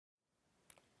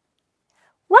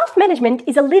Wealth management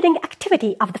is a leading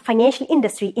activity of the financial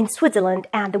industry in Switzerland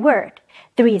and the world.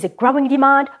 There is a growing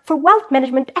demand for wealth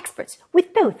management experts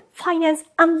with both finance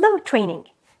and law training.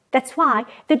 That's why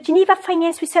the Geneva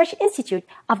Finance Research Institute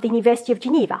of the University of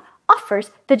Geneva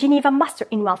offers the Geneva Master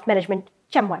in Wealth Management,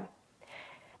 GEMWEM.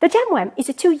 The GEMWEM is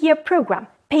a 2-year program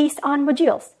based on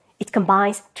modules. It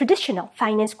combines traditional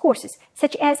finance courses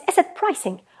such as asset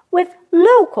pricing with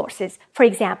law courses, for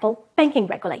example, banking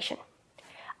regulation.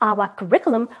 Our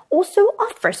curriculum also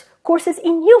offers courses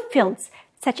in new fields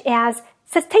such as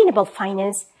sustainable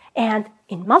finance and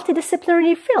in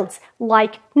multidisciplinary fields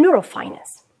like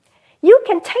neurofinance. You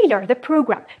can tailor the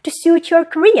program to suit your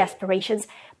career aspirations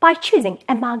by choosing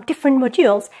among different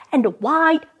modules and a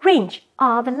wide range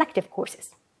of elective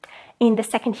courses. In the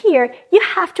second year, you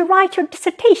have to write your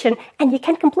dissertation and you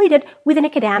can complete it with an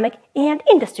academic and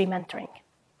industry mentoring.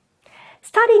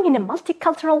 Studying in a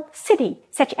multicultural city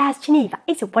such as Geneva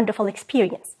is a wonderful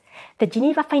experience. The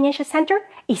Geneva Financial Center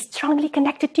is strongly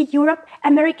connected to Europe,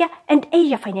 America, and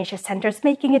Asia financial centers,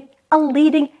 making it a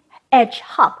leading-edge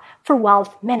hub for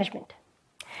wealth management.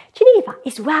 Geneva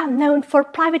is well known for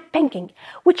private banking,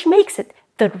 which makes it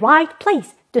the right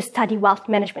place to study wealth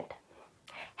management.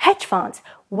 Hedge funds,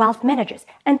 wealth managers,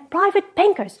 and private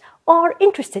bankers are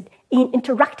interested in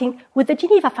interacting with the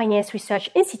Geneva Finance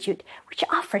Research Institute, which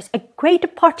offers a great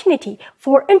opportunity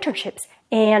for internships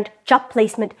and job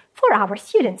placement for our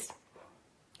students.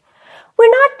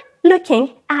 We're not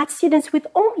looking at students with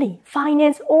only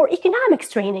finance or economics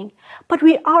training, but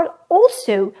we are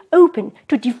also open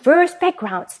to diverse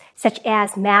backgrounds such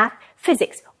as math,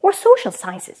 physics, or social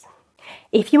sciences.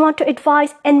 If you want to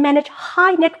advise and manage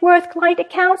high net worth client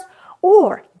accounts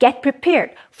or get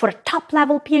prepared for a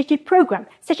top-level PhD program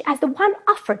such as the one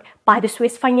offered by the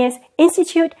Swiss Finance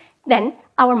Institute, then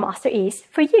our master is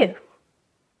for you.